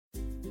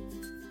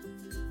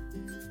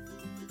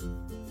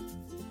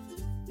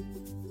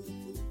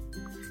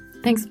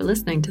Thanks for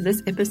listening to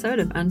this episode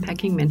of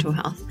Unpacking Mental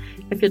Health.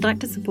 If you'd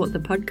like to support the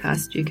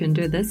podcast, you can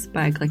do this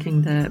by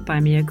clicking the Buy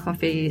Me a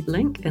Coffee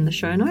link in the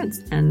show notes.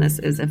 And this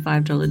is a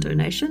 $5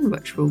 donation,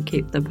 which will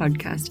keep the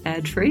podcast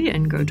ad-free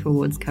and go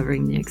towards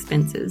covering the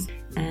expenses.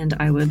 And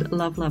I would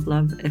love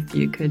if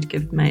you could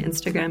give my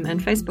Instagram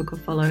and Facebook a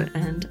follow,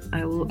 and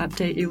I will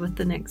update you with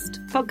the next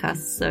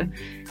podcast. So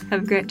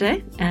have a great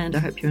day, and I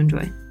hope you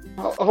enjoy.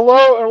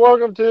 Hello, and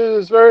welcome to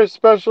this very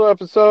special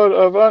episode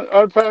of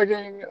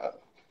Unpacking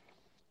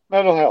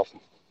Mental Health.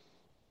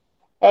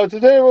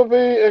 Today we'll be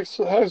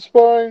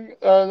exploring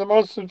the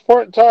most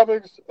important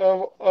topics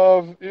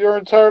of your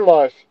entire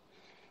life.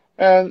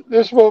 And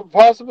this will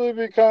possibly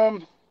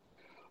become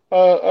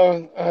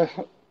a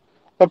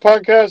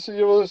podcast that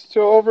you will listen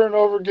to over and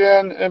over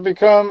again and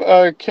become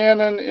a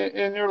canon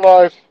in your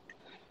life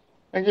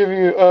and give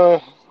you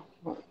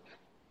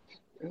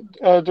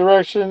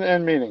direction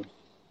and meaning.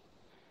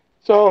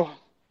 So,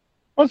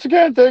 once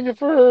again, thank you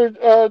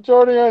for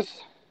joining us.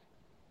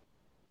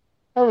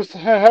 Have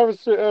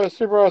a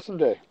super awesome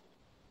day.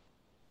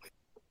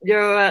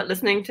 You're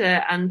listening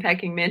to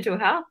Unpacking Mental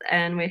Health,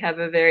 and we have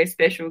a very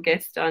special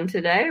guest on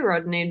today,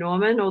 Rodney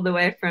Norman, all the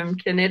way from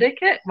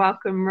Connecticut.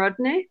 Welcome,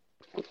 Rodney.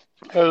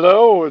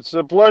 Hello, it's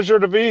a pleasure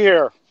to be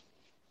here.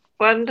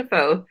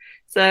 Wonderful.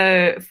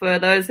 So, for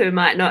those who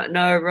might not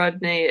know,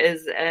 Rodney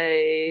is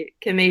a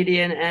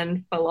comedian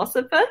and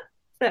philosopher.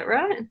 Is that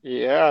right?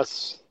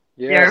 Yes.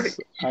 You're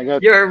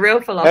a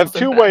real philosopher. I have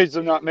two ways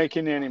of not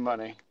making any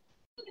money.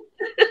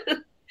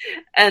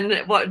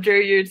 And what drew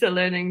you to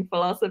learning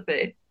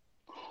philosophy?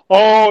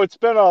 Oh, it's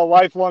been a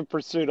lifelong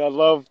pursuit. I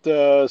loved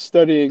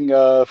studying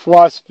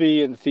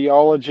philosophy and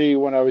theology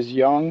when I was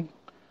young,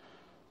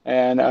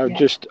 and I've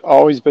just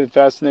always been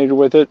fascinated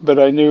with it. But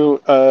I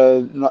knew,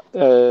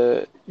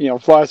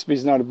 philosophy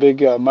is not a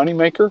big money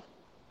maker.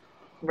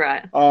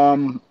 Right.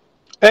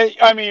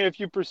 I mean, if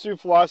you pursue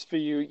philosophy,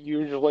 you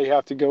usually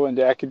have to go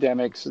into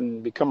academics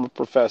and become a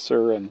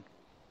professor, and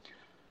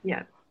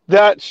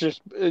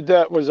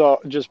that was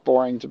just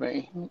boring to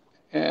me.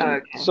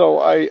 And so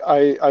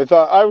I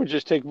thought I would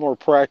just take a more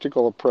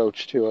practical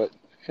approach to it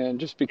and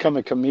just become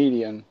a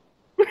comedian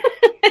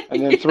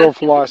and then throw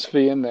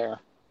philosophy in there.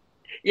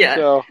 Yeah,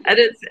 so, and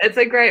it's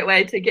a great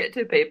way to get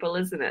to people,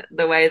 isn't it?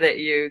 The way that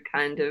you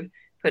kind of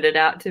put it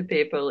out to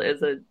people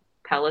is a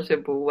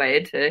palatable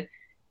way to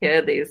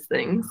hear these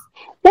things.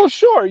 Well,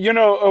 sure.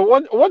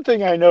 One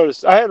thing I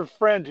noticed, I had a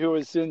friend who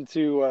was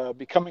into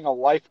becoming a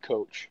life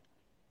coach.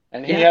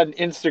 And he had an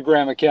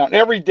Instagram account.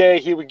 Every day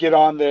he would get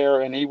on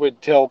there and he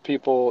would tell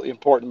people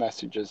important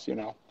messages,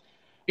 Yeah.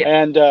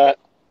 And I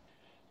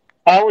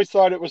always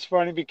thought it was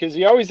funny because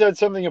he always had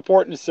something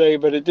important to say,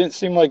 but it didn't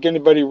seem like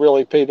anybody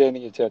really paid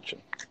any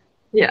attention.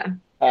 Yeah.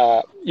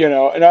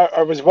 And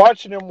I was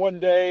watching him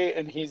one day,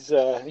 and he's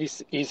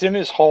in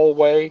his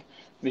hallway, and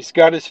he's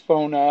got his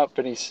phone up,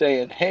 and he's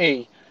saying,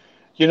 "Hey,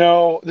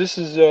 this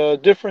is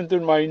different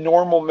than my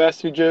normal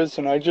messages,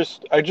 and I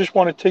just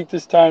want to take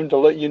this time to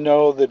let you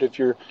know that if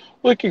you're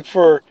looking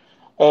for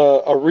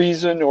a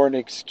reason or an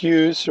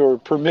excuse or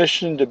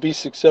permission to be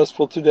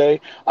successful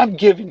today, I'm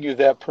giving you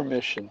that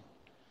permission.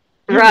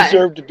 You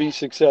deserve to be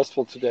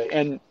successful today."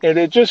 And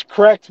it just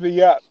cracked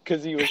me up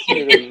because he was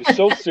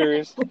so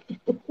serious.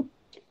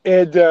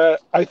 And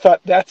I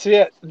thought, that's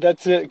it.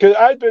 Because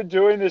I'd been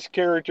doing this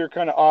character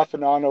kind of off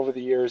and on over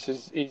the years.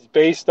 He's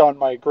based on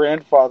my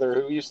grandfather,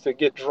 who used to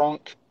get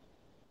drunk.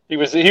 He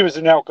was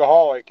an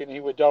alcoholic, and he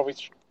would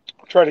always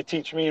try to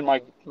teach me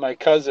and my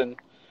cousin,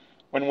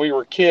 when we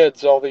were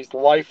kids, all these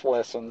life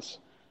lessons.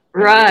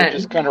 Right. He would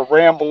just kind of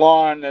ramble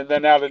on, and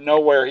then out of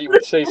nowhere, he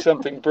would say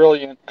something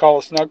brilliant, call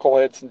us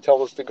knuckleheads, and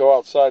tell us to go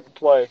outside and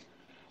play.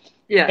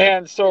 Yeah.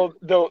 And so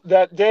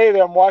that day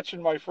that I'm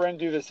watching my friend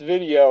do this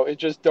video, it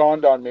just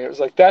dawned on me. It was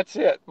like, that's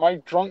it.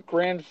 My drunk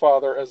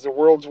grandfather as the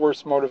world's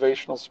worst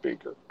motivational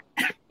speaker.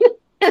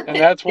 And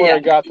that's where I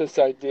got this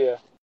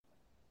idea.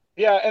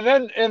 Yeah,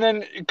 and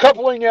then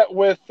coupling it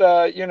with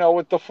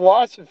with the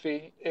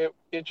philosophy,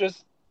 it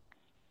just,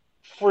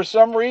 for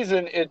some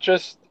reason, it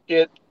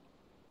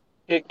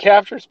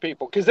captures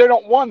people because they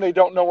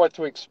don't know what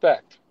to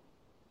expect.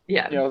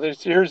 Yeah.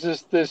 Here's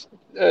this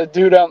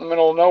dude out in the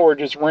middle of nowhere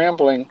just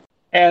rambling.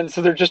 And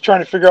so they're just trying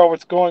to figure out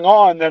what's going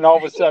on. Then all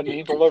of a sudden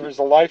he delivers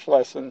a life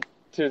lesson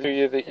to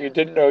you that you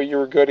didn't know you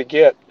were going to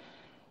get.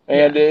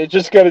 And it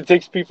just kind of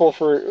takes people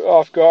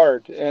off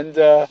guard. And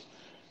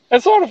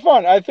it's a lot of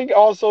fun. I think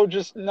also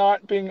just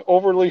not being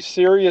overly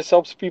serious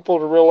helps people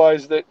to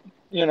realize that,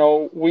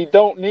 we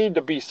don't need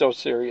to be so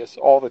serious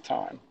all the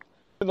time.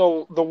 Even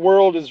though the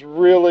world is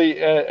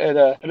really at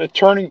a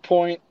turning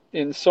point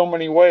in so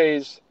many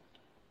ways,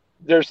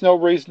 there's no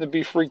reason to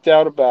be freaked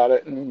out about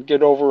it and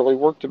get overly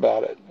worked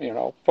about it.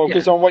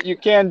 Focus on what you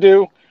can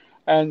do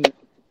and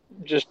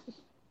just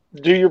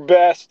do your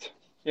best,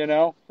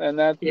 and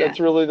that's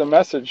really the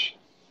message.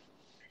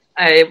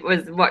 I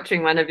was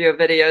watching one of your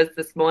videos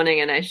this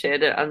morning, and I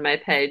shared it on my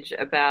page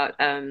about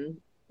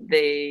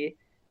the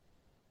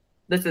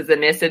this is a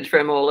message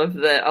from all of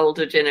the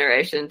older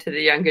generation to the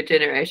younger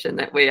generation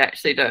that we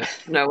actually don't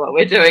know what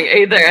we're doing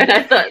either. And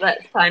I thought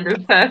that's kind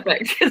of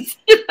perfect.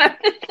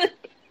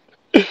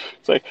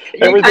 It's like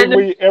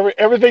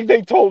everything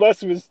they told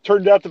us was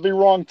turned out to be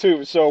wrong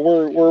too. So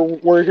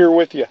we're here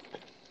with you.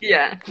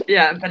 Yeah,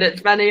 yeah. But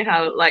it's funny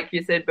how, like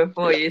you said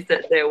before, you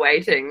sit there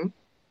waiting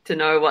to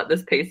know what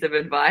this piece of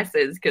advice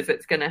is because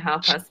it's going to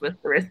help us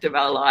with the rest of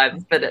our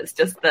lives. But it's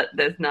just that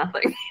there's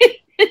nothing.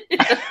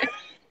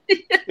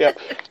 Yeah,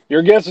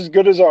 your guess is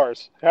good as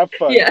ours. Have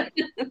fun. Yeah,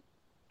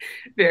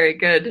 very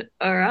good.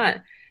 All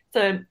right.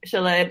 So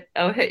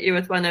I'll hit you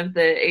with one of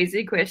the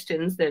easy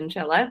questions then,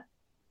 shall I?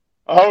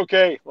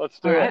 Okay, let's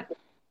do it.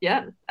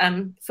 Yeah.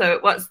 So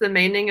what's the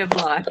meaning of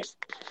life?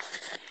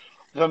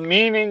 The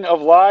meaning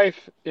of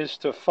life is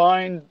to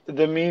find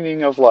the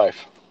meaning of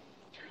life.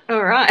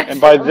 All right.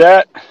 And by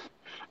that,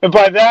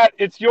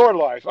 it's your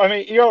life. I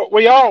mean,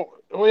 we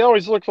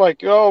always look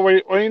like,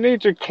 we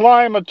need to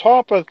climb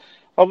atop of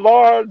a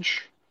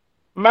large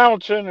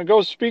mountain and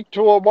go speak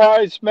to a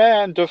wise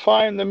man to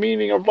find the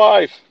meaning of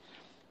life.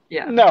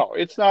 Yeah. No,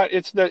 it's not.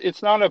 It's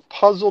not a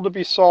puzzle to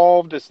be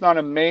solved. It's not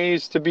a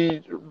maze to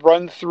be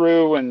run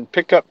through and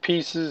pick up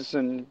pieces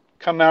and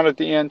come out at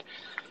the end.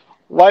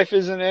 Life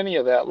isn't any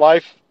of that.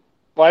 Life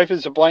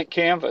is a blank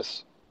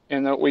canvas,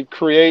 and that we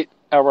create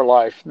our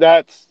life.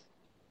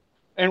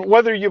 And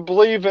whether you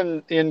believe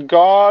in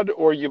God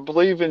or you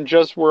believe in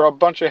just we're a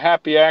bunch of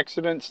happy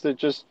accidents that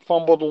just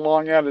fumbled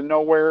along out of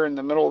nowhere in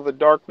the middle of the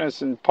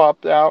darkness and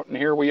popped out and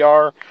here we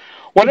are,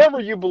 whatever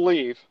you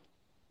believe,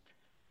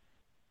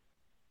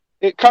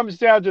 it comes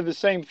down to the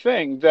same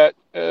thing, that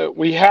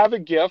we have a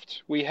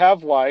gift, we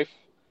have life,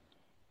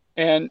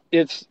 and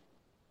it's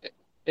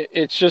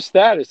just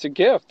that. It's a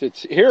gift.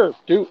 It's here.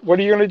 What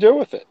are you going to do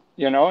with it?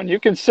 And you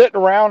can sit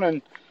around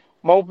and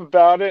mope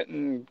about it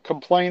and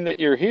complain that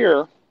you're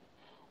here,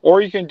 or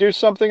you can do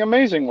something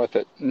amazing with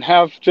it and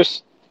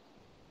just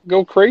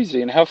go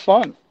crazy and have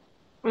fun.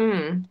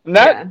 And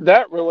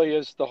that really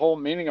is the whole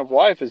meaning of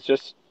life, is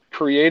just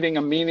creating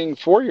a meaning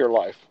for your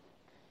life.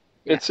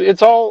 Yeah.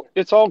 It's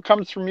all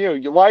comes from you.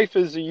 Your life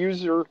is a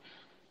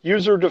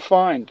user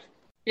defined.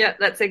 Yeah,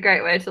 that's a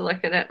great way to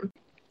look at it.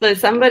 So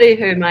somebody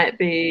who might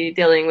be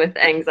dealing with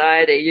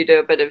anxiety, you do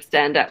a bit of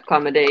stand-up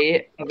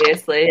comedy,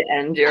 obviously,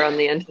 and you're on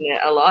the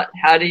internet a lot.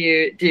 How do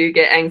you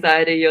get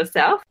anxiety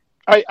yourself?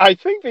 I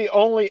think the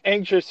only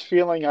anxious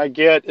feeling I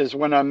get is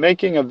when I'm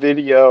making a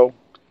video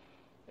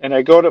and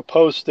I go to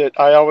post it.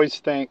 I always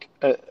think,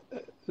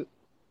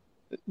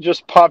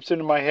 just pops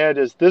into my head,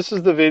 is this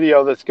is the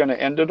video that's going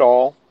to end it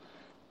all.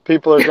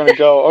 People are going to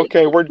go,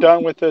 okay, we're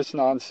done with this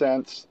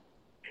nonsense.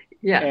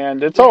 Yeah.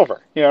 And it's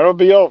over. It'll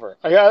be over.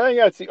 I think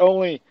that's the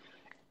only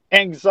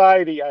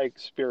anxiety I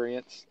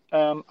experience.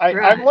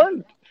 I've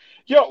learned,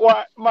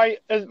 my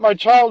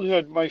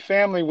childhood, my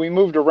family, we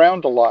moved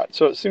around a lot.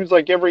 So it seems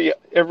like every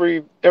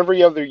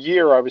other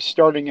year I was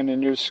starting in a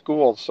new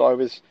school. So I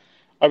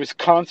was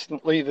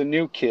constantly the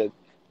new kid.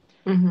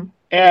 Mm-hmm.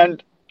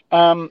 And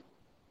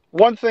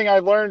one thing I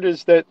learned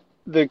is that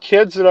the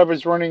kids that I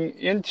was running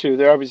into,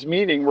 that I was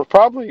meeting, were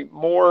probably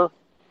more,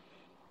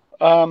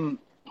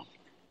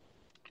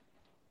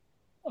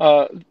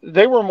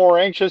 they were more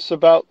anxious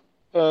about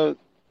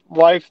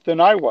life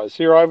than I was.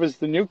 Here I was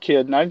the new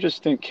kid, and I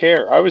just didn't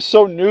care. I was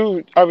so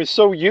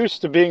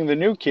used to being the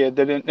new kid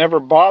that it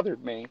never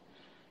bothered me.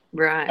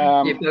 Right.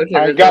 I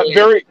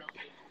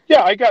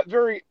got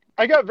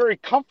very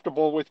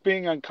comfortable with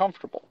being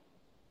uncomfortable.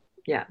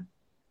 Yeah.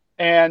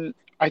 And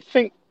I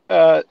think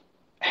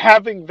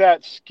having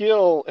that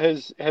skill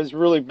has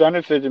really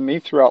benefited me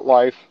throughout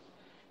life.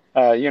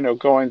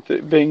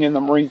 Being in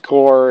the Marine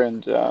Corps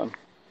and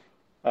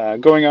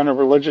going on a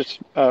religious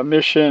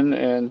mission,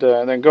 and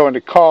then going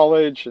to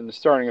college and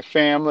starting a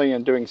family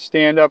and doing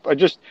stand-up.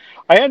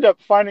 I end up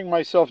finding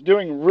myself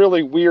doing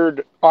really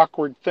weird,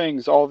 awkward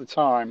things all the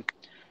time.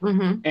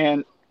 Mm-hmm.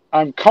 And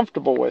I'm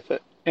comfortable with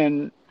it.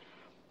 And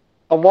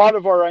a lot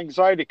of our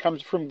anxiety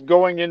comes from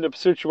going into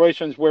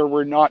situations where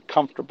we're not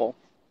comfortable,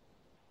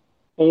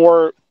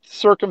 or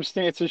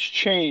circumstances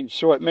change,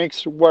 so it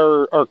makes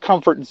where our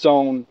comfort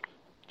zone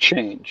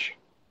change.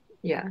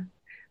 Yeah.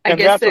 And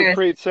that's what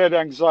creates that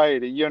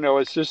anxiety.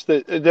 It's just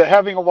that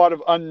having a lot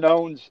of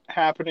unknowns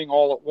happening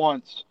all at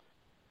once.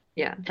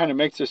 Yeah. Kind of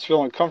makes us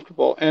feel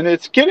uncomfortable. And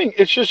it's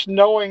just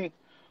knowing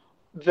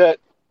that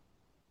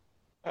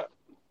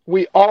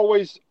we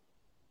always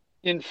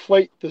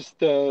inflate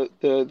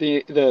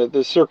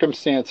the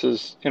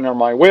circumstances in our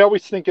mind. We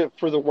always think it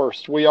for the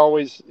worst.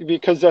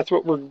 Because that's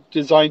what we're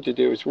designed to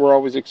do, is we're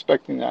always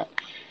expecting that.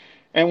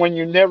 And when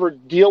you never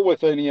deal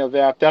with any of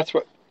that,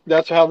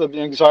 that's how the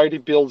anxiety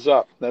builds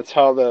up. That's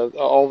how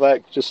all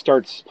that just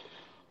starts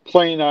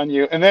playing on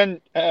you. And then,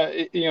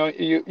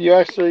 you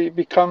actually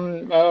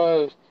become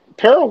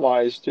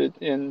paralyzed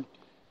in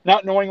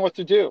not knowing what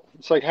to do.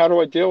 It's like, how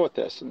do I deal with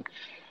this? And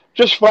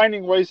just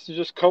finding ways to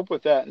just cope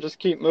with that and just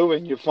keep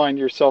moving. You find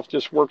yourself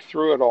just work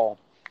through it all.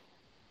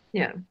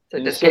 Yeah. So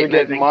just keep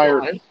moving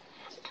forward.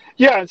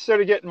 Yeah, instead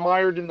of getting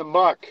mired in the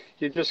muck,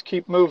 you just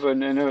keep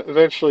moving, and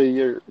eventually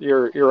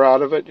you're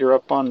out of it. You're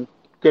up on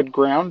good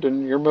ground,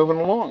 and you're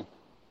moving along.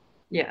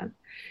 Yeah.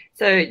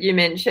 So you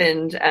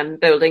mentioned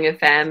building a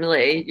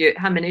family.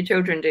 How many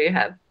children do you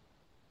have?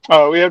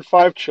 We had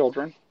 5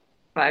 children.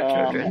 Five Um,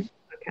 children.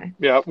 Okay.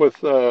 yeah, with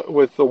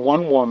the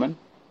one woman.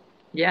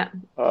 Yeah.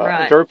 I'm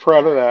Right. very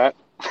proud of that.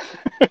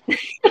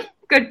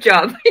 Good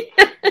job.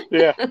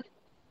 Yeah.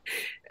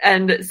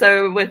 And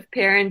so with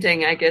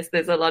parenting, I guess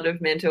there's a lot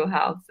of mental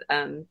health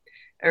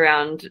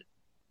around,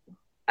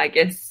 I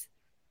guess,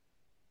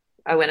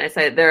 when I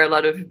say there are a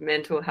lot of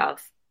mental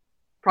health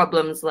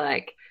problems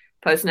like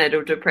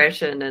postnatal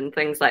depression and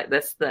things like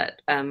this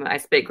that I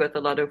speak with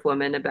a lot of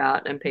women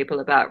about and people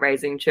about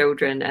raising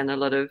children, and a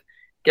lot of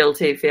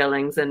guilty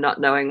feelings and not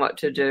knowing what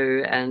to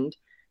do. And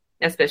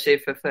especially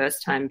for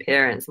first time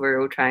parents,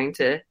 we're all trying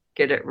to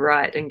get it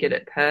right and get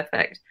it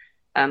perfect.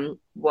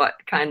 What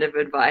kind of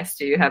advice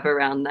do you have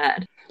around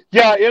that?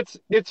 Yeah,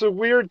 it's a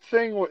weird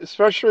thing,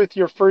 especially with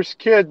your first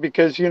kid,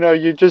 because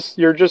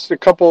you're just a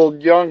couple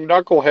young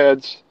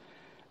knuckleheads,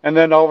 and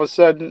then all of a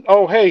sudden,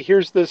 oh hey,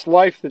 here's this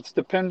life that's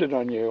dependent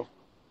on you.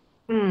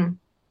 Mm,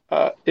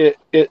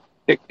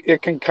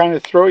 It can kind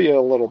of throw you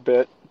a little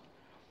bit.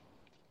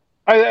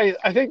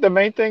 I think the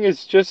main thing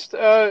is just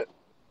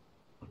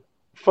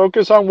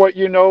focus on what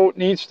you know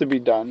needs to be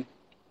done,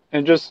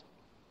 and just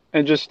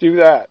do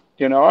that.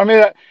 I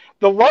mean,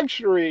 the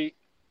luxury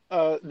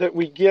that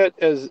we get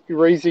as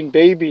raising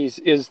babies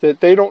is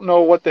that they don't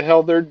know what the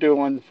hell they're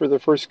doing for the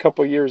first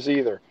couple years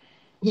either.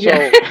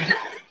 yeah. So,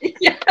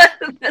 Yeah,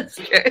 that's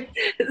true.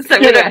 So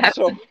we don't have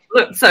to so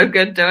look so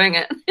good doing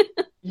it.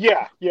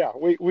 yeah,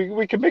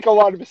 we can make a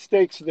lot of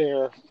mistakes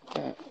there.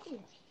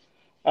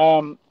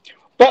 Um,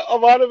 but a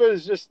lot of it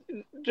is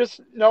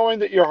just knowing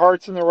that your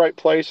heart's in the right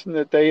place, and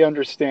that they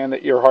understand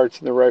that your heart's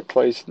in the right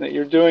place, and that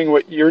you're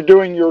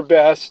doing your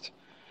best.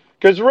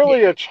 Because Yeah,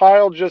 really, a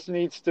child just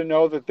needs to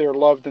know that they're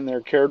loved and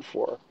they're cared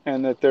for,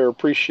 and that they're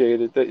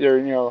appreciated. That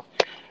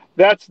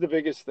that's the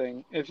biggest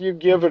thing. If you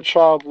give a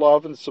child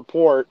love and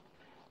support,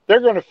 they're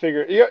going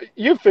to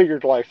you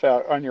figured life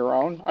out on your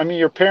own. I mean,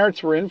 your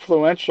parents were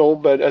influential,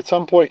 but at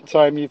some point in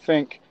time, you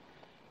think,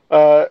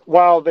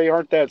 wow, they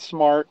aren't that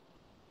smart.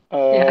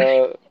 yeah,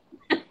 Uh,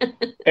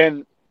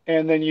 and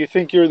and then you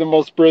think you're the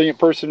most brilliant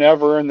person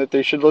ever, and that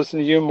they should listen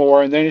to you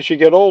more. And then as you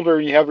get older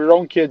and you have your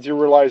own kids, you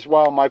realize,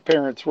 wow, my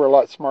parents were a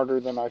lot smarter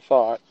than I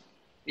thought.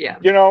 yeah,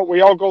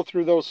 We all go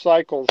through those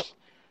cycles.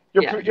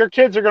 yeah, Your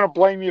kids are going to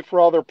blame you for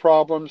all their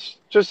problems.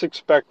 Just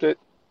expect it.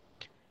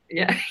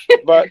 yeah,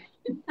 But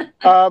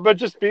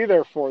just be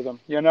there for them.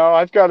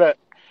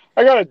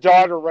 I got a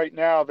daughter right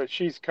now that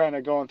she's kind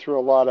of going through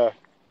a lot of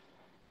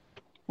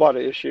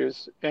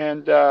issues.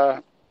 And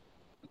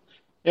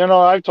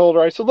I told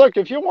her, I said, look,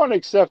 if you want to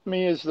accept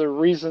me as the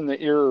reason that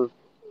you're,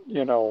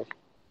 you know,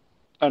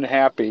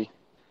 unhappy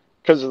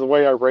because of the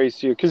way I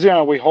raised you, because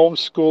we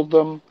homeschooled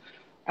them.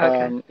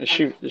 okay,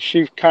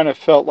 She kind of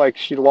felt like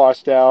she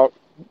lost out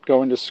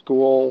going to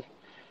school,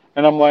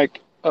 and I'm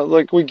like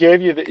we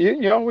gave you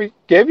we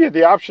gave you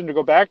the option to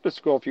go back to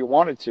school if you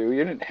wanted to.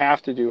 You didn't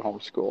have to do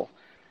homeschool.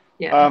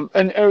 yeah,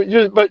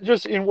 But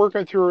just in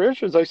working through her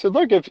issues, I said,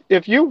 look,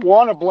 if you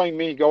want to blame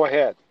me, go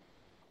ahead.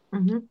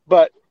 hmm,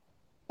 But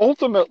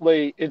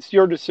ultimately, it's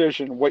your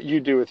decision what you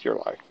do with your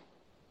life,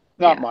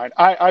 not yeah, mine.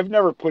 I've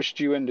never pushed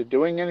you into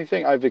doing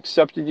anything. I've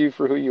accepted you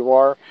for who you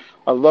are.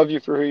 I love you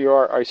for who you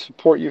are. I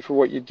support you for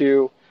what you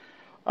do.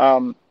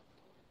 Um,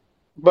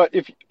 but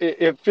if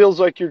it feels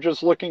like you're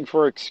just looking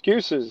for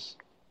excuses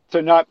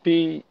to not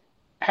be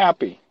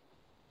happy,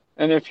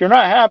 and if you're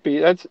not happy,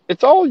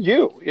 it's all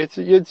you.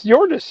 It's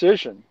your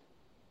decision.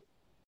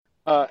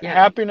 yeah,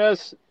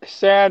 Happiness,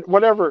 sad,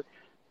 whatever.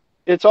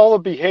 It's all a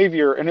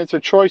behavior, and it's a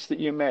choice that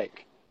you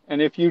make.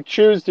 And if you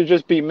choose to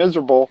just be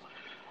miserable,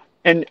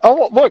 and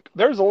oh look,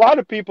 there's a lot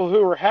of people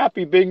who are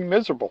happy being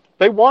miserable.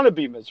 They want to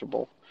be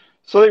miserable.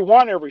 So they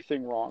want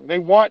everything wrong. They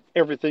want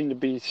everything to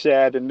be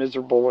sad and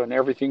miserable, and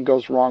everything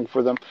goes wrong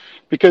for them,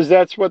 because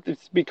that's what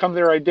it's become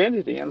their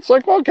identity. And it's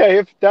like, well, okay,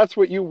 if that's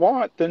what you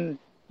want, then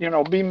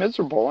be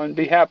miserable and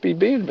be happy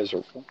being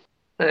miserable.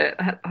 so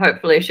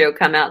hopefully she'll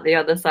come out the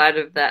other side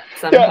of that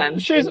Yeah, sometime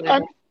soon.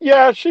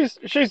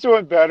 she's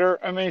doing better.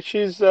 I mean,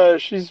 she's a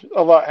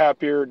lot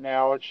happier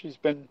now, and she's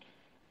been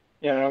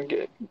you know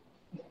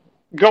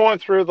going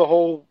through the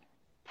whole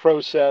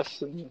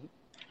process, and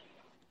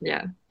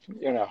Yeah,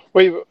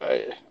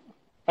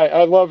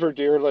 I love her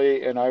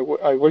dearly, and I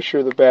wish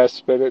her the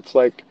best. But it's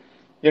like,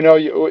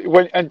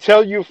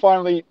 until you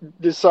finally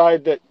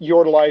decide that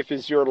your life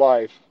is your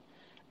life,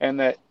 and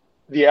that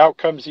the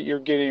outcomes that you're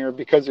getting are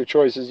because of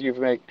choices you've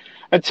made,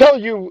 until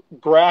you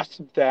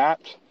grasp that,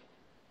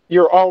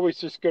 you're always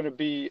just going to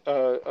be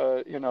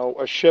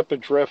a ship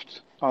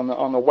adrift on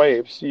the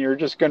waves. You're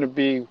just going to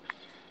be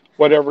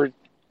whatever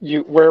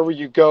wherever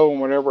you go,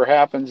 and whatever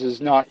happens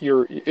is not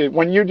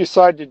when you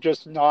decide to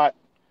just not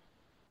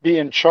be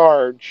in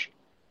charge,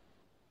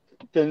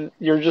 then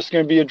you're just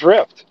going to be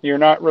adrift. You're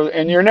not really,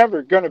 and you're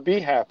never going to be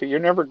happy. You're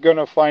never going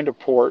to find a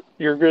port.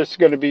 You're just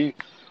going to be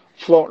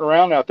floating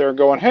around out there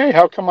going, hey,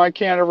 how come I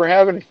can't ever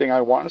have anything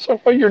I want? It's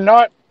like, well, you're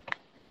not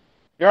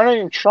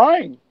even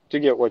trying to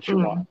get what you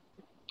want. Mm.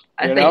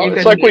 I You think know, you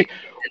it's can like be,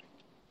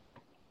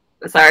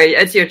 sorry,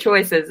 it's your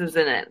choices,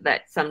 isn't it?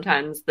 That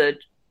sometimes the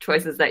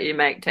choices that you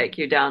make take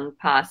you down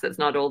paths. It's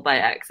not all by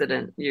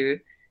accident. You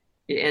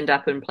end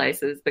up in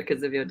places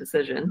because of your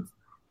decisions.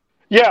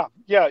 yeah,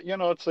 yeah. You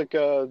know, it's like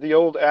the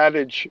old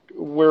adage,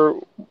 we're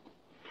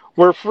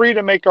free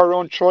to make our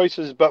own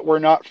choices, but we're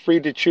not free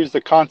to choose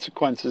the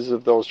consequences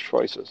of those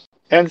choices.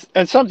 And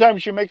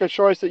sometimes you make a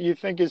choice that you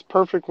think is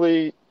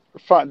perfectly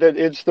fine, that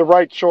it's the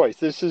right choice.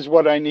 This is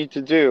what I need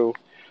to do.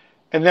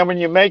 And then when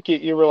you make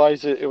it, you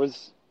realize that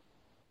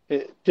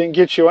it didn't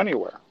get you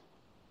anywhere.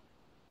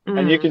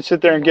 And you can Mm.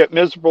 sit there and get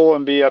miserable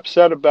and be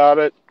upset about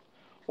it,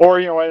 or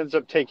it ends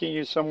up taking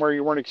you somewhere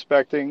you weren't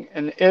expecting.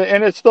 And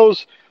it's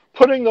those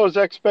putting those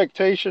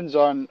expectations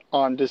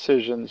on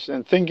decisions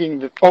and thinking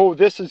that, oh,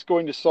 this is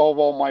going to solve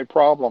all my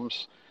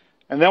problems.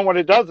 And then when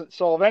it doesn't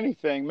solve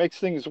anything, makes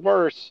things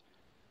worse,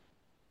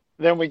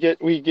 then we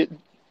get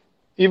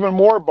even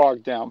more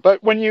bogged down.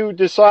 But when you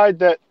decide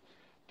that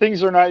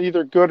things are not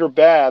either good or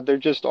bad, they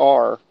just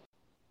are,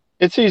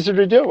 it's easier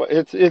to do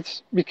it.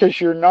 It's because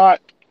you're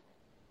not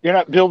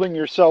building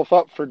yourself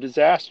up for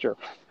disaster.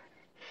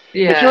 If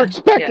you're Yeah, yeah,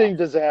 expecting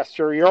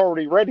disaster, you're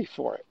already ready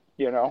for it,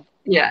 you know.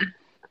 yeah.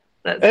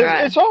 That's And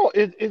right.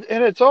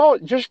 it's all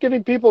just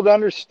getting people to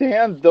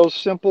understand those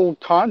simple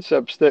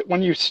concepts that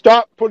when you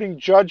stop putting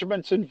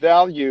judgments and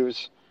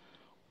values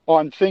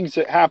on things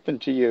that happen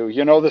to you,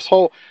 this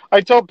whole,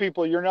 I tell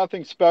people you're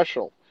nothing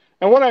special.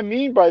 And what I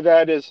mean by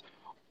that is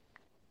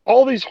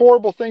all these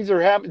horrible things that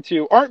are happening to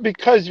you aren't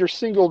because you're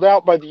singled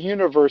out by the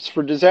universe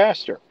for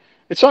disaster.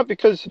 It's not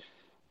because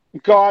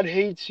God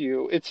hates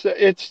you.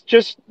 It's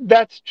just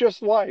that's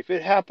just life.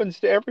 It happens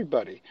to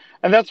everybody,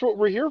 and that's what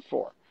we're here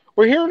for.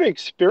 We're here to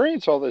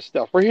experience all this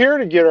stuff. We're here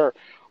to get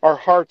our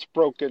hearts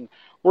broken.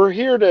 We're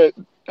here to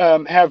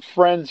have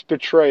friends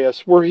betray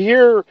us. We're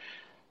here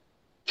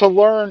to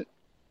learn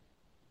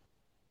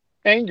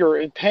anger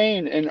and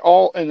pain and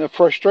the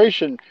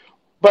frustration,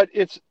 but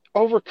it's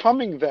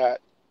overcoming that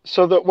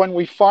so that when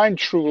we find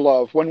true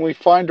love, when we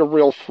find a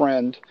real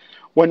friend,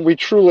 when we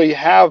truly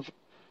have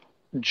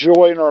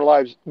joy in our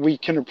lives, we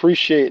can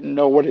appreciate and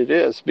know what it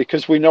is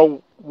because we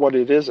know what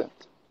it isn't.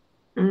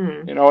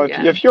 Mm.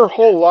 Yeah. If your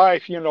whole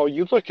life, you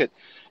look at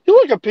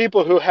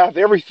people who have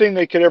everything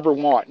they could ever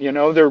want.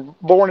 They're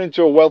born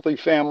into a wealthy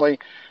family,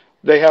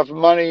 they have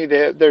money,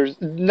 there's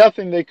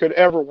nothing they could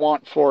ever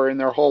want for in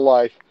their whole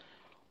life.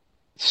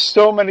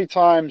 So many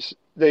times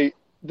they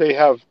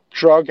have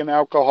drug and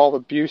alcohol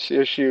abuse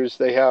issues.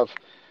 They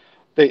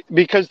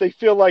because they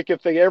feel like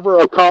if they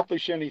ever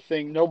accomplish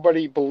anything,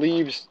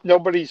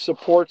 nobody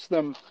supports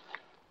them,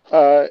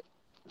 uh,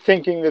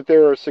 thinking that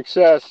they're a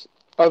success,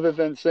 other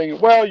than saying,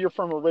 "Well, you're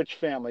from a rich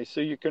family, so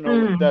you can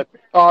Mm. that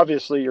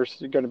obviously you're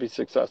going to be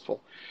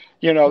successful."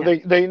 Yeah.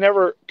 They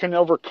never can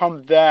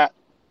overcome that.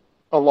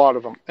 A lot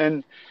of them,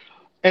 and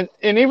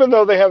even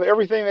though they have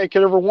everything they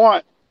could ever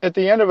want, at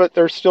the end of it,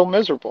 they're still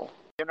miserable.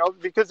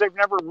 Because they've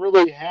never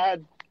really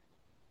had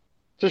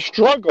to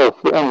struggle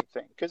for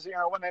anything. Because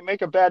when they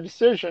make a bad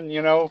decision,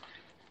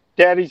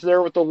 daddy's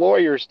there with the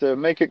lawyers to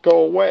make it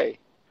go away,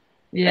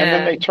 and then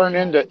Yeah. they turn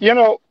into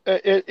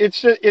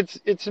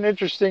it's an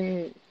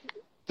interesting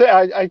thing.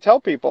 I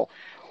tell people,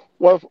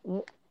 well,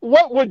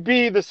 what would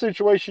be the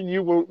situation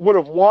you would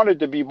have wanted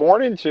to be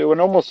born into? And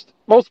almost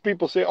most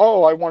people say,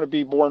 oh, I want to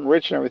be born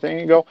rich and everything.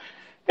 And you go,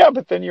 yeah,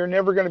 but then you're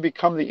never going to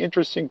become the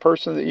interesting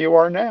person that you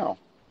are now.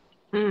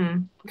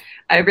 Mm.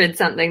 I read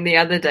something the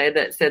other day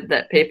that said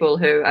that people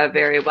who are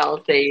very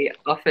wealthy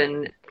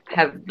often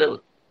have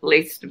the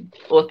least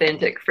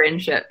authentic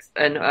friendships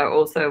and are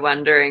also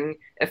wondering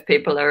if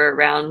people are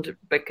around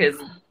because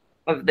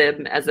of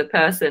them as a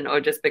person or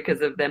just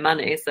because of their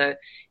money. So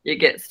you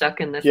get stuck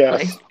in this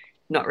place, Yes.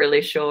 not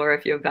really sure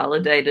if you're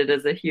validated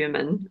as a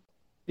human.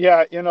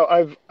 Yeah,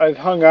 I've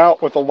hung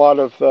out with a lot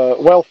of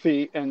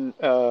wealthy and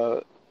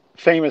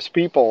famous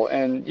people,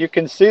 and you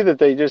can see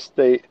that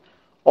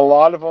a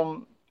lot of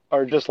them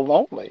are just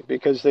lonely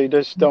because they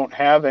just don't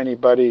have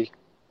anybody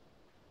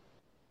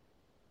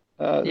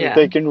that Yeah,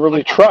 they can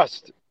really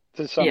trust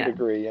to some yeah,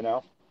 degree.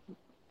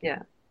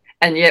 yeah.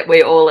 And yet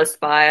we all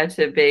aspire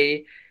to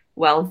be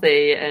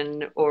wealthy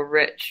and or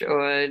rich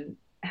or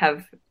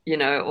have,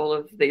 all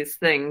of these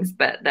things,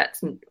 but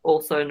that's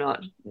also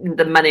not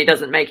the money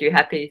doesn't make you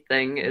happy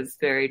thing is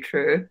very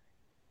true.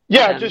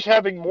 Yeah, Um, just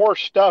having more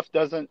stuff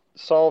doesn't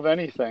solve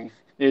anything.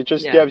 It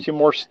just yeah. gives you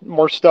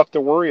more stuff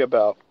to worry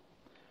about.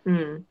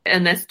 Mm.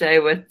 In this day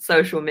with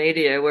social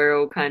media, we're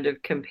all kind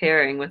of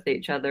comparing with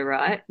each other,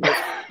 right?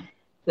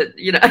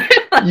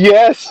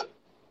 Yes.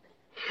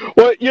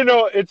 Well,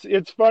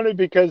 it's funny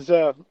because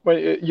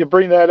when you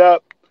bring that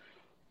up,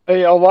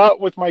 a lot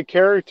with my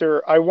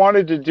character, I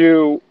wanted to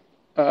do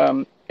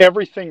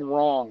everything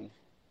wrong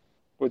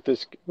with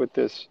this.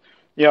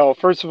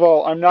 First of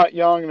all, I'm not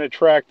young and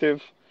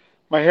attractive.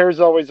 My hair's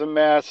always a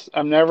mess.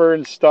 I'm never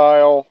in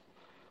style.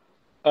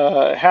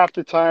 Half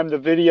the time, the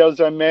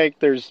videos I make,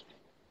 there's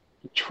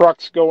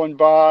trucks going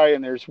by,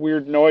 and there's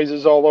weird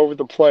noises all over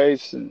the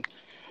place,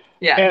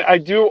 Yeah. and I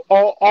do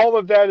all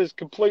of that is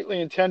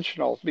completely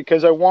intentional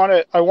because I want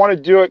to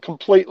do it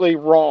completely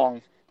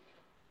wrong.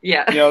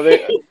 Yeah. You know,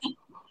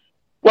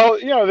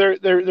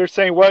 they're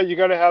saying, well, you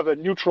got to have a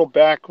neutral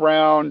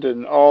background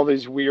and all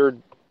these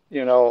weird,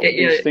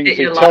 these things Get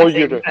they your tell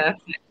you lighting to.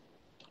 perfect.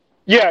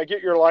 Yeah,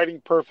 get your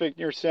lighting perfect,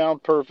 your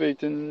sound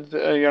perfect, and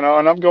and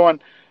I'm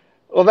going,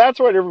 well, that's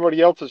what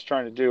everybody else is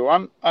trying to do.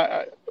 I'm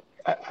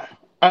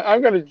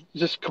going to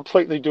just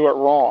completely do it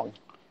wrong.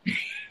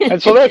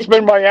 And so that's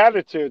been my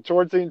attitude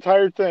towards the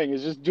entire thing,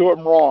 is just do it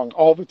wrong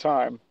all the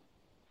time.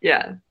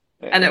 Yeah.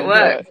 And it And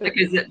works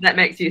because that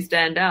makes you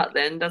stand out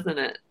then, doesn't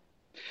it?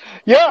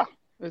 yeah,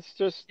 it's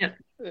just, Yeah.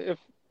 if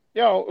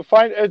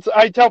find it's.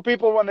 I tell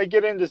people when they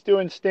get into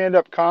doing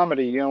stand-up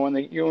comedy, when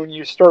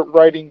you start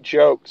writing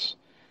jokes,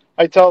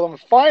 I tell them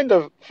find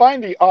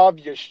the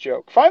obvious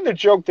joke, find the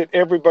joke that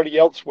everybody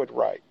else would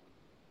write,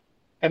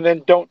 and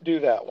then don't do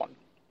that one.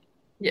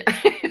 Yeah.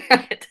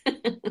 Right.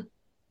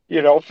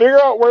 Figure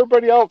out where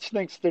everybody else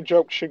thinks the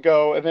joke should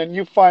go, and then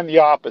you find the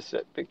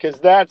opposite, because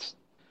that's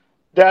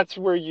where that's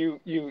where you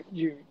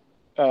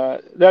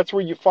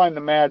find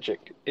the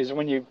magic, is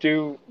when you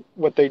do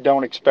what they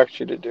don't expect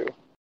you to do.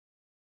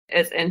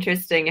 It's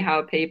interesting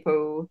how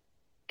people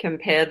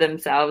compare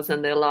themselves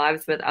and their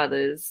lives with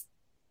others,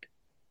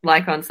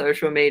 like on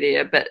social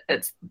media, but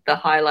it's the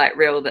highlight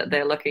reel that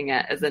they're looking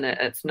at, isn't it?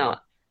 It's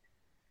not.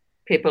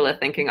 People are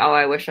thinking, oh,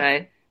 I wish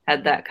I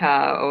had that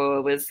car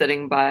or was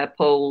sitting by a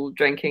pool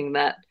drinking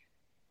that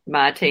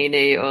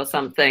martini or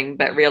something,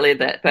 but really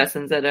that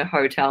person's at a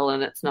hotel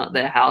and it's not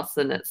their house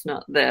and it's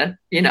not their,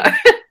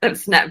 they've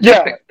snapped a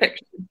Yeah, quick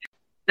picture.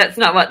 That's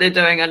not what they're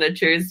doing on a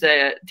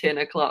Tuesday at 10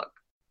 o'clock.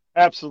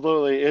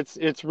 absolutely.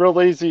 It's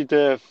real easy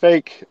to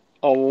fake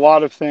a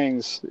lot of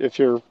things if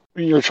you're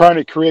trying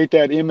to create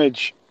that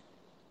image.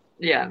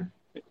 Yeah.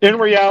 In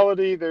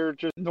reality, they're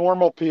just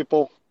normal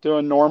people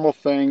doing normal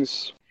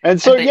things. And I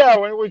so, think, yeah,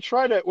 when we're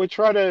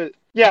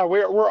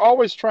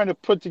always trying to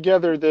put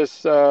together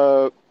this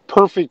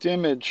perfect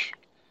image,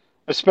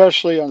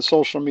 especially on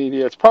social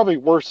media. It's probably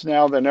worse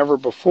now than ever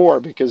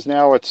before, because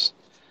now it's,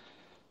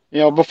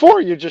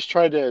 before you just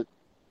tried to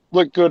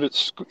look good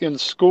in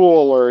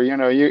school, or,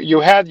 you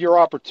had your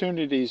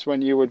opportunities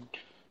when you would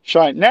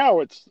shine.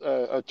 Now it's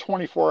a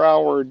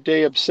 24-hour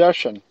day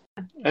obsession.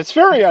 It's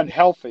very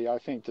unhealthy, I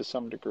think, to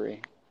some degree.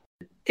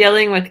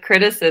 dealing with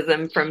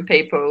criticism from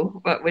people,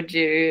 what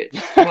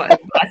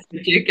advice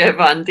would you give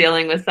on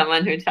dealing with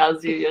someone who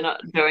tells you you're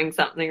not doing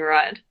something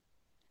right?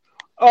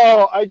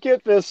 Oh, I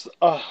get this.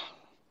 I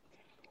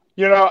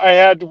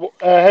had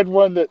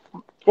one that.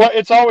 Well,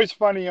 it's always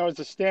funny. As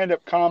a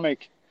stand-up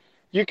comic,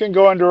 you can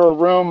go into a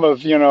room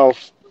of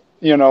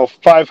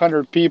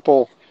 500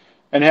 people,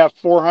 and have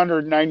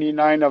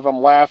 499 of them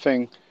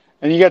laughing,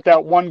 and you get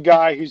that one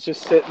guy who's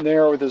just sitting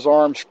there with his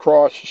arms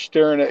crossed,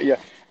 staring at you,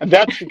 and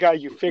that's the guy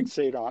you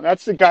fixate on.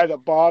 That's the guy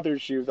that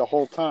bothers you the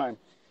whole time.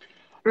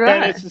 And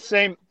Right. it's the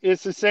same.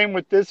 It's the same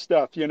with this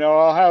stuff.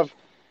 I'll have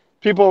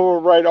people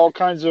will write all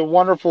kinds of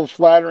wonderful,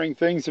 flattering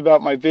things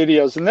about my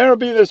videos, and there'll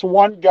be this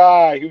one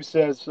guy who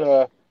says,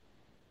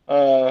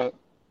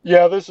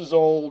 "Yeah, this is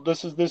old.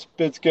 This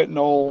bit's getting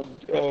old.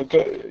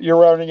 You're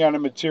running out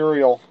of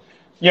material."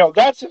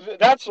 That's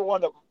the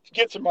one that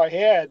gets in my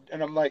head,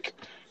 and I'm like,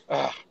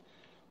 uh,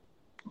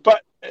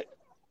 but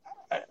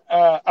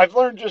I've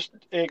learned just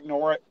to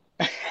ignore it.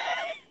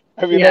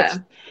 I mean, Yeah. that's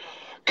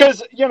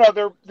because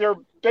they're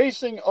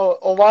basing a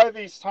lot of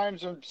these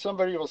times on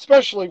somebody,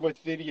 especially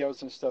with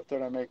videos and stuff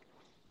that I make.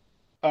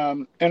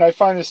 And I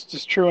find this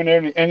just true in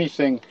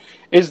anything,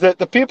 is that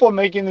the people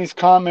making these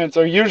comments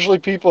are usually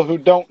people who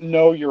don't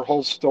know your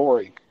whole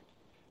story.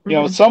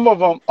 Mm-hmm. Some of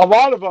them, a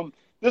lot of them,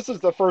 this is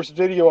the first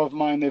video of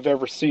mine they've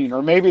ever seen,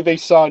 or maybe they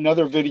saw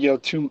another video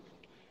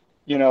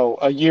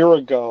a year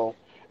ago,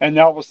 and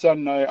now all of a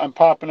sudden I'm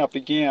popping up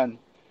again.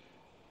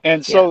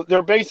 And Yeah. so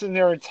they're basing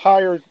their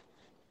entire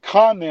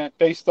comment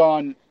based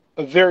on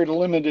a very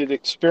limited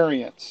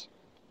experience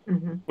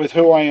Mm-hmm. with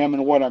who I am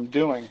and what I'm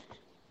doing.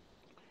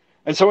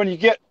 And so when you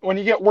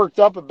get worked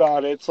up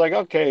about it, it's like,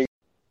 okay,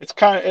 it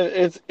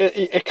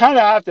kind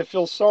of have to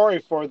feel sorry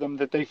for them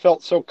that they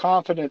felt so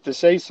confident to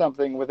say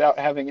something without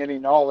having any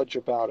knowledge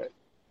about it.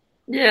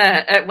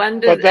 Yeah,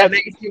 But it that's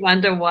makes you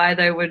wonder why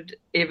they would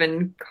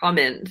even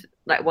comment,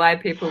 like why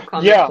people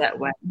comment yeah, that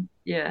way.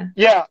 Yeah.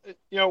 yeah.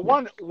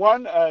 One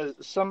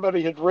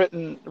somebody had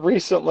written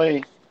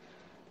recently.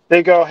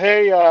 They go,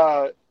 hey,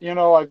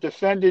 I've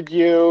defended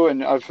you,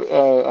 and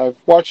I've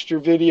watched your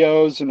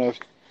videos, and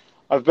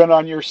I've been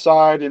on your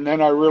side, and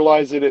then I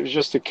realized that it was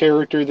just a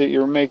character that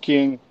you're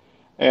making,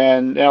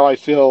 and now I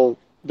feel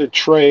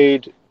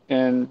betrayed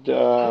and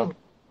Oh.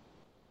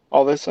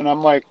 all this. And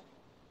I'm like,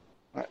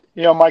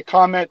 my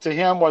comment to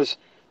him was,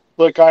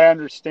 look, I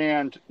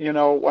understand.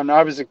 When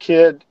I was a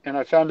kid and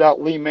I found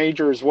out Lee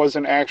Majors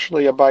wasn't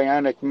actually a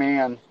bionic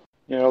man,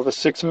 the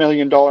 $6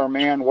 million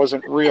man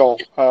wasn't real.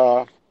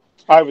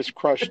 I was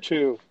crushed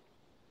too.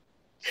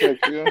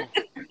 It's like,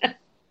 yeah.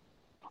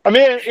 I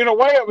mean, in a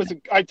way,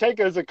 I take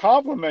it as a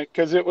compliment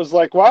because it was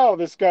like, wow,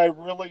 this guy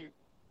really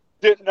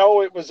didn't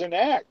know it was an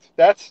act.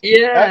 That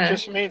Yeah.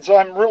 just means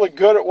I'm really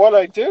good at what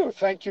I do.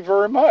 Thank you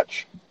very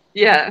much.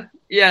 Yeah.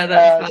 Yeah,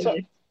 that's Uh, so,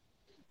 funny.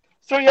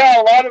 so yeah,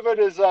 a lot of it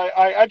is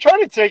I try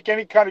to take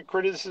any kind of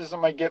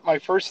criticism I get. My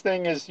first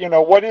thing is,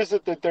 what is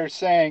it that they're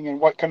saying and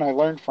what can I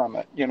learn from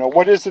it?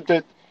 What is it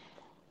that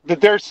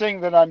they're saying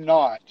that I'm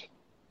not?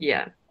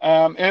 Yeah.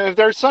 And if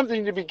there's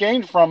something to be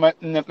gained from it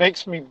and that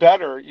makes me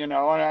better, and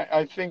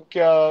I think,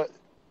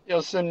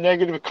 some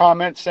negative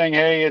comments saying,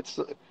 hey,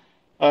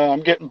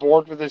 I'm getting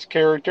bored with this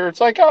character.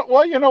 It's like, oh,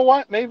 well, you know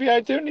what? Maybe I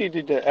do need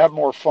to have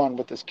more fun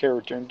with this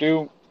character and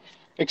do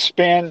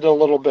expand a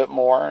little bit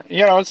more.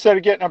 Instead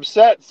of getting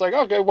upset, it's like,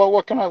 okay, well,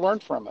 what can I learn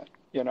from it?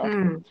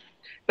 Mm.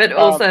 But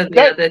also the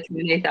That other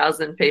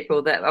 20,000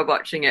 people that are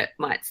watching it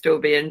might still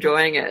be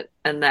enjoying it,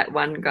 and that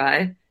one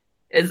guy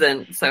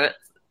isn't. So it's,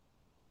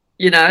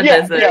 Yeah,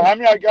 there's a, yeah. I'm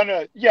not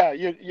gonna. Yeah,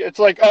 it's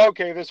like, oh,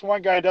 okay, this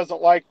one guy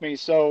doesn't like me,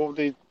 so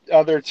the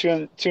other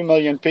 2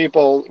 million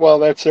people, well,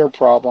 that's their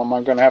problem.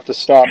 I'm gonna have to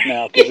stop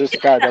now because this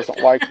guy doesn't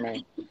like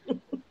me.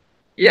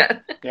 yeah,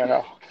 You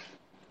know.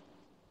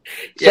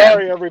 yeah.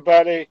 Sorry,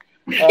 everybody.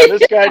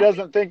 This guy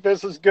doesn't think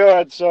this is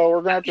good, so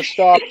we're gonna have to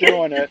stop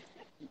doing it.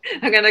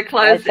 I'm going to My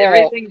close fault.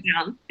 everything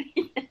down.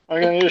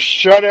 I'm gonna just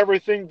shut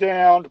everything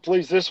down to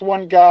please this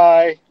one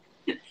guy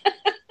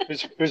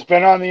who's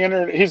been on the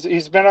internet.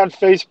 He's been on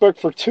Facebook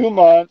for 2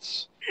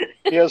 months.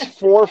 He has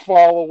 4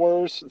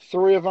 followers.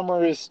 3 of them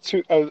are his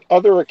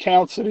other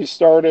accounts that he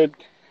started.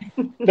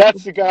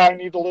 That's the guy I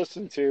need to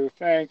listen to.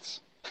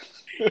 Thanks.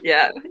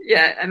 Yeah,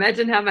 yeah.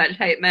 Imagine how much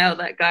hate mail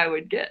that guy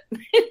would get.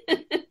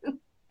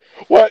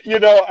 Well,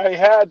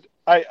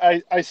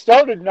 I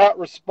started not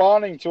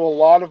responding to a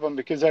lot of them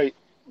because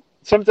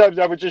sometimes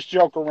I would just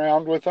joke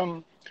around with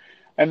them,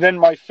 and then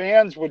my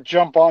fans would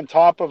jump on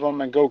top of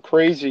them and go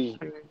crazy.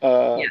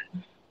 Yeah,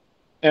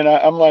 And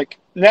I'm like,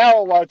 now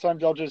a lot of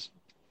times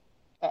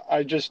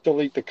I just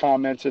delete the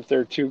comments if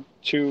they're too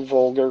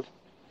vulgar.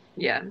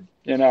 yeah,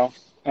 You know.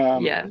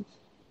 Um, yeah.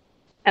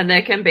 And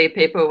there can be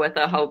people with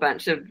a whole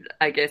bunch of,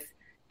 I guess,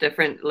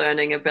 different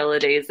learning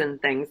abilities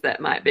and things that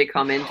might be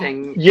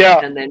commenting Yeah,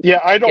 and then yeah,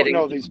 I don't getting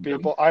know these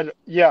people.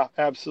 Yeah,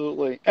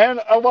 absolutely.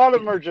 And a lot of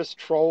them are just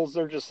trolls.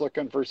 They're just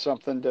looking for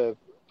something to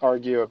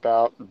argue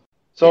about.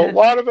 So a yeah.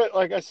 lot of it,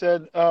 like I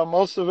said,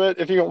 most of it,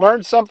 if you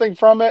learn something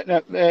from it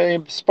and it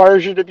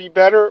inspires you to be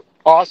better,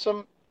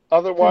 awesome. Mhm.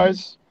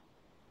 Otherwise,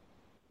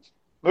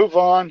 move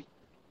on,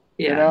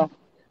 you Yeah. know?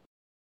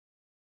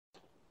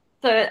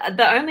 So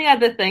the only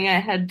other thing I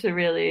had to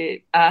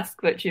really ask,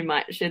 which you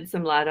might shed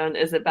some light on,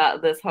 is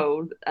about this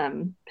whole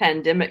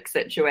pandemic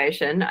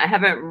situation. I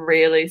haven't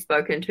really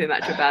spoken too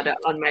much about it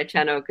on my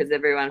channel because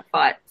everyone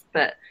fights,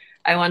 but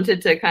I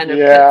wanted to kind of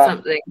put Yeah.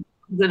 something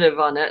positive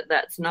on it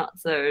that's not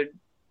so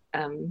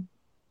um,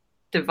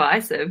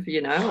 divisive,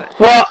 you know?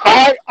 Well,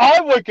 I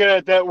look at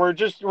it that we're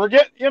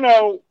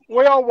getting,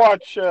 we all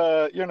watch,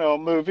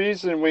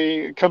 movies and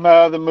we come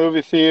out of the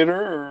movie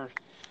theater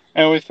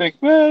and we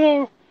think,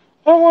 man,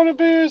 I want to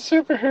be a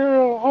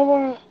superhero. I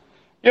want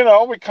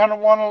to, we kind of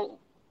want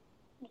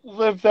to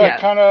live that Yeah,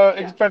 kind of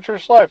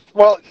adventurous life.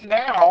 Well,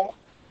 now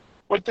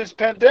with this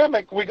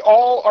pandemic, we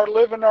all are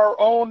living our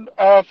own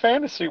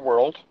fantasy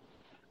world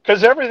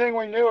because everything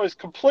we knew is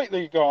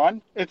completely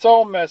gone. It's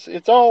all messy.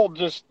 It's all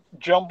just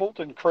jumbled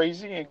and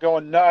crazy and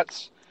going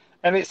nuts.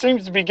 And it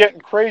seems to be getting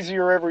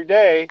crazier every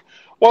day.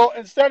 Well,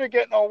 instead of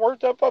getting all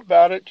worked up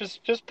about it,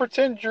 just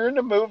pretend you're in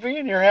the movie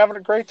and you're having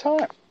a great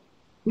time.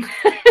 You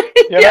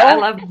yeah, I know?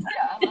 love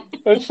that.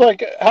 It's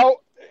like how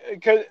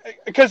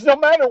because no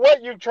matter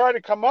what you try to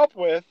come up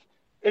with,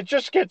 it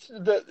just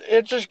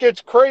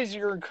gets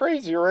crazier and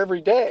crazier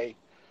every day.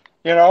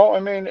 I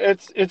mean,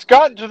 it's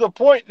gotten to the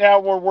point now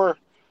where we're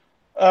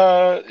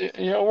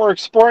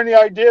exploring the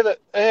idea that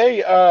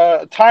hey,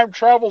 time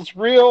travel's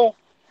real.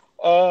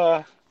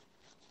 Uh,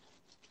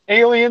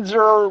 Aliens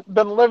are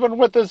been living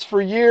with us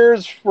for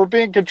years. We're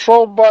being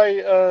controlled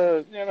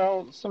by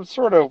some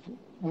sort of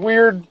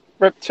weird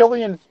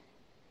reptilian.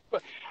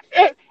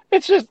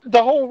 It's just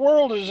the whole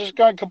world has just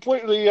gone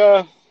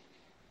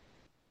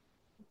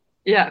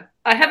Yeah,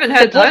 I haven't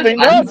heard those completely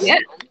ones nuts.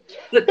 yet.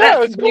 But Yeah,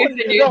 that's it's new going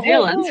for New the whole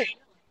Zealand. world.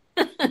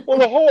 Well,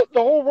 the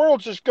whole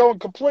world's just going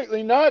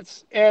completely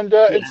nuts, and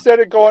Yeah. instead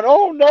of going,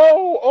 oh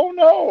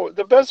no,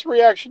 the best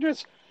reaction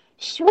is,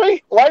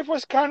 sweet, life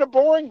was kind of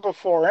boring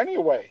before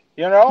anyway.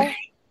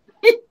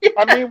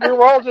 I mean, we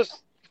were all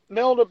just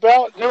milled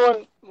about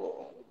doing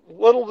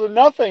little to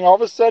nothing. All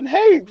of a sudden,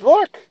 hey,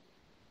 look,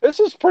 this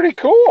is pretty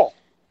cool.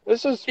 We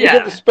get to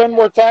Yeah. spend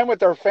more time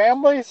with our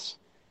families,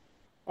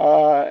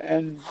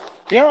 and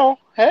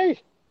hey,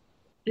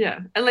 Yeah.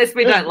 Unless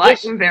we this don't like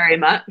this them very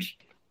much.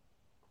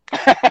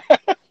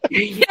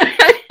 Yeah.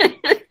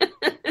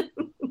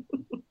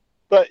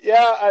 But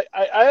yeah,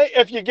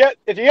 if you get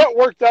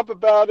worked up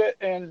about it,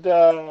 and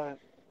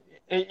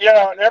and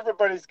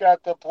everybody's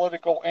got the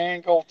political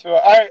angle to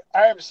it.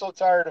 I am so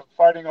tired of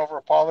fighting over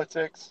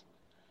politics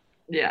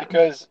Yeah.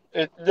 because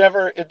it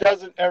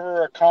doesn't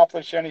ever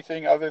accomplish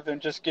anything other than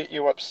just get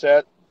you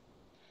upset.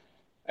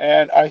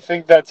 And I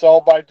think that's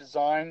all by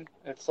design.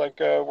 It's like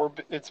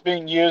it's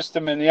being used to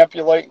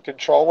manipulate and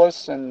control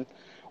us. And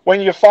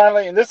when you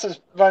finally, and this is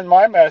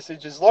my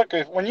message is, look,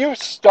 when you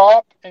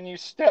stop and you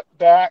step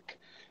back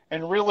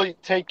and really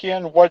take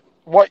in what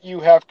you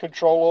have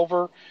control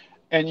over,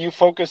 and you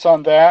focus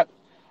on that,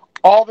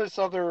 all this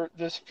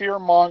fear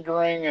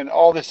mongering and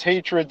all this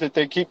hatred that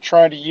they keep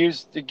trying to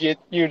use to get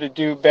you to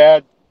do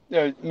bad,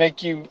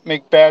 make you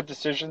make bad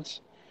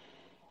decisions.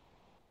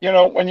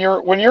 When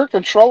you're in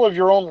control of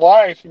your own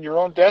life and your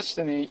own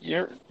destiny,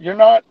 you're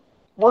not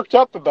worked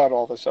up about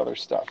all this other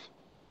stuff.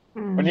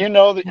 When you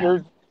know that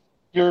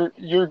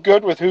you're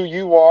good with who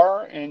you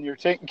are and you're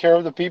taking care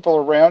of the people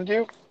around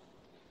you,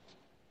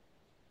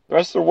 the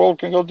rest of the world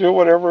can go do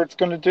whatever it's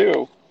going to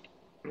do.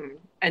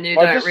 And you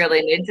don't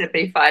really need to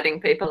be fighting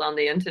people on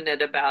the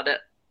internet about it.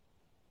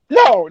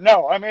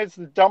 No. I mean, it's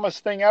the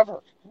dumbest thing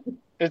ever.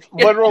 It's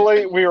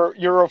literally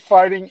you're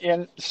fighting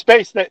in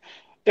space. That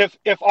if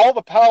all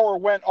the power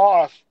went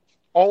off,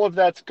 all of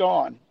that's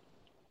gone.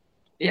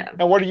 Yeah.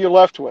 And what are you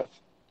left with?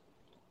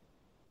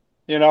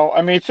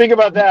 I mean, think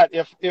about that.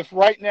 If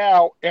right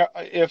now,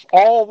 if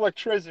all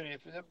electricity,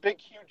 if a big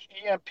huge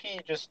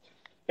EMP just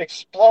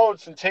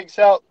explodes and takes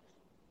out,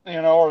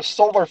 or a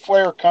solar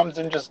flare comes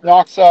and just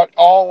knocks out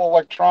all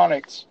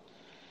electronics,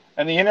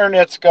 and the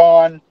internet's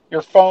gone,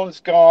 your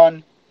phone's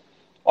gone,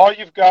 all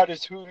you've got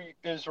is who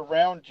is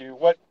around you.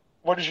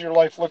 What does your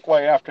life look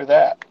like after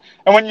that?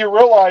 And when you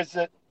realize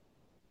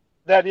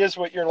that is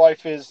what your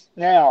life is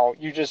now,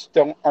 you just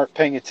aren't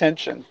paying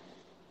attention.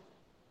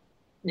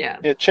 Yeah.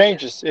 It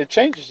changes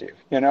you,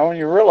 and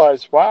you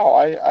realize, wow,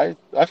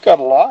 I've got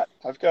a lot.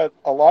 I've got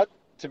a lot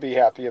to be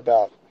happy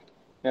about.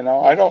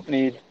 I don't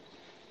need,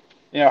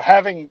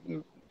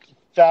 having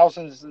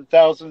thousands and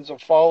thousands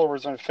of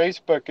followers on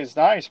Facebook is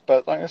nice,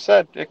 but like I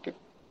said, it could,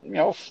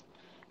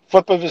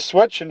 flip of a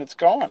switch and it's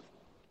gone.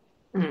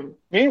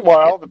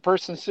 Meanwhile, the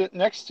person sitting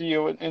next to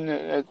you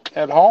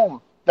at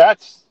home,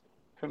 that's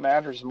who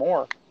matters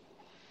more.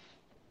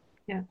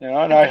 Yeah.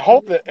 And I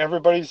hope that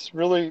everybody's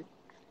really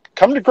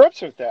come to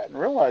grips with that and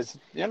realize,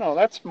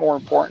 that's more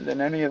important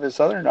than any of this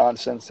other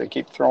nonsense they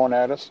keep throwing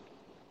at us.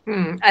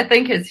 I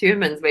think as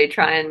humans, we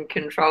try and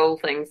control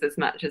things as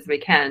much as we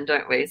can,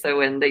 don't we? So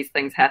when these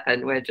things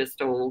happen, we're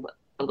just all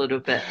a little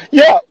bit.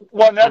 Yeah,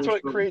 well, and that's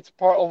what creates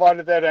a lot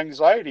of that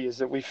anxiety, is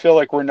that we feel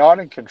like we're not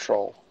in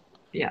control.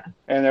 Yeah.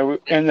 And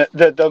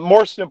the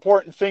most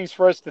important things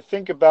for us to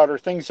think about are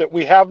things that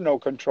we have no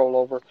control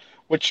over,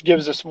 which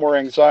gives us more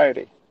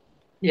anxiety.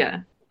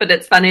 Yeah, but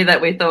it's funny that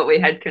we thought we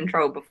had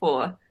control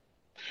before.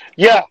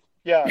 Yeah,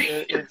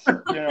 it's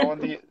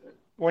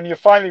when you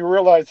finally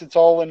realize it's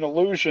all an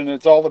illusion,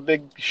 it's all the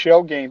big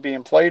shell game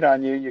being played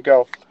on you, you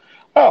go,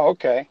 oh,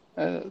 okay.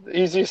 The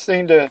easiest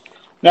thing to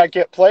not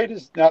get played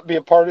is not be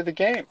a part of the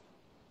game.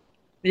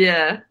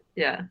 Yeah.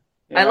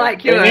 I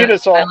like you.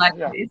 I like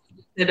what you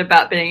said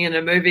about being in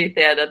a movie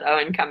theater though,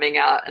 and coming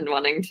out and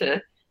wanting to,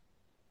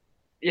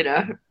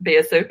 be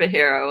a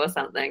superhero or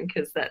something,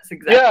 because that's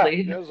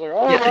exactly. Yeah, it's like,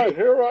 all right,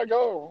 here I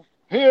go.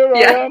 Here I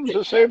am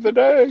to save the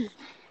day.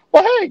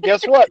 Well, hey,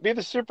 guess what? Be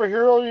the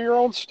superhero of your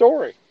own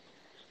story.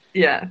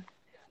 Yeah,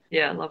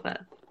 I love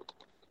that.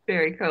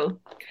 Very cool.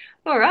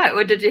 All right.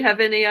 Well, did you have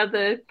any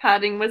other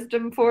parting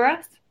wisdom for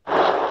us?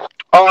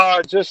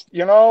 Just,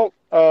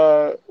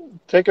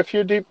 take a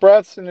few deep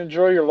breaths and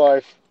enjoy your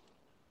life.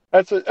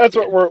 That's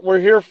what we're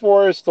here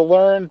for, is to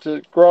learn,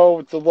 to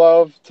grow, to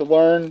love, to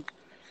learn.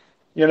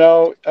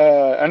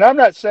 And I'm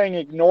not saying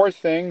ignore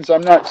things.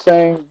 I'm not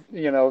saying,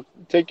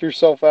 take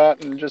yourself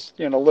out and just,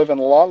 live in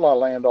la-la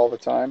land all the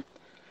time.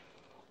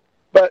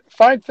 But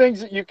find things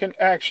that you can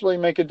actually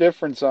make a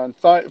difference on.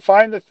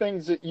 Find the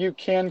things that you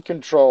can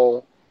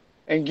control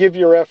and give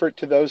your effort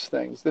to those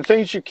things. The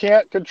things you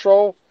can't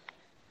control,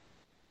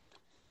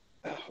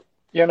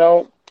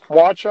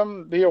 watch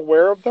them, be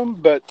aware of them.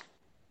 But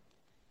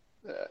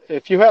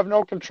if you have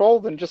no control,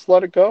 then just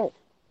let it go.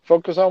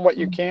 Focus on what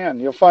you can.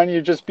 You'll find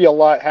you just be a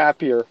lot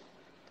happier.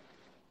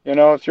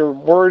 If you're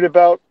worried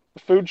about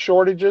food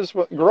shortages,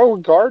 grow a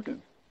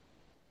garden.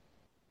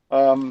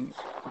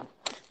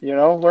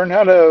 Learn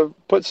how to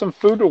put some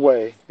food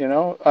away.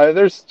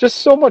 There's just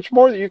so much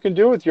more that you can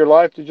do with your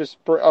life to just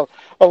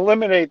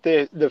eliminate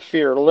the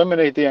fear,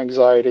 eliminate the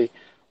anxiety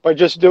by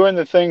just doing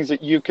the things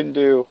that you can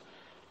do.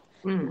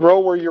 Grow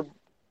where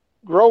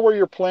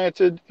you're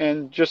planted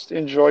and just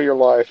enjoy your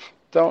life.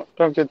 You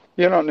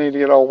don't need to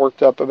get all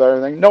worked up about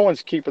everything. No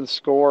one's keeping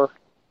score.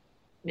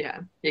 Yeah,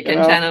 you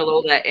can channel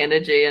all that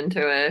energy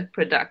into a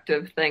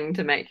productive thing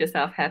to make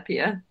yourself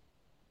happier.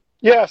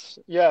 Yes.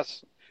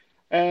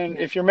 And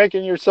if you're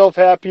making yourself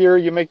happier,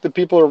 you make the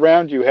people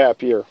around you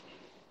happier.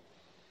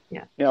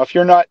 Yeah. If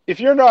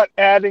you're not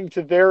adding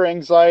to their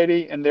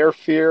anxiety and their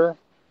fear,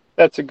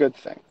 that's a good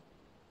thing.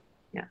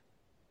 Yeah.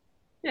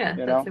 Yeah,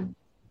 that's an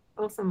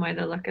awesome way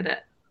to look at it.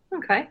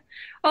 Okay.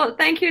 Well,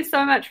 thank you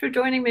so much for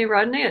joining me,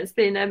 Rodney. It's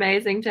been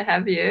amazing to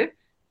have you.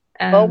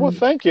 Well,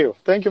 thank you.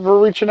 Thank you for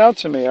reaching out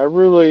to me. I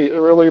really,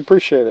 really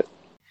appreciate it.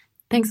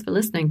 Thanks for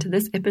listening to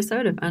this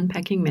episode of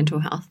Unpacking Mental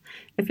Health.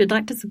 If you'd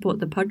like to support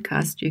the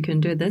podcast, you can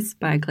do this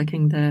by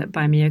clicking the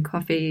Buy Me a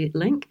Coffee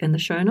link in the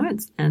show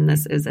notes. And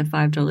this is a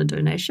 $5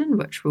 donation,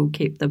 which will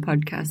keep the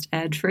podcast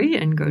ad-free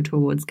and go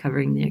towards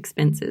covering the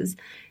expenses.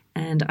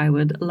 And I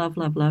would love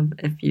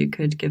if you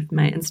could give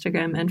my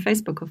Instagram and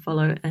Facebook a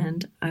follow,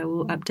 and I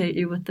will update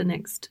you with the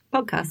next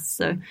podcast.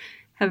 So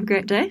have a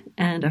great day,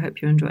 and I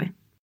hope you enjoy.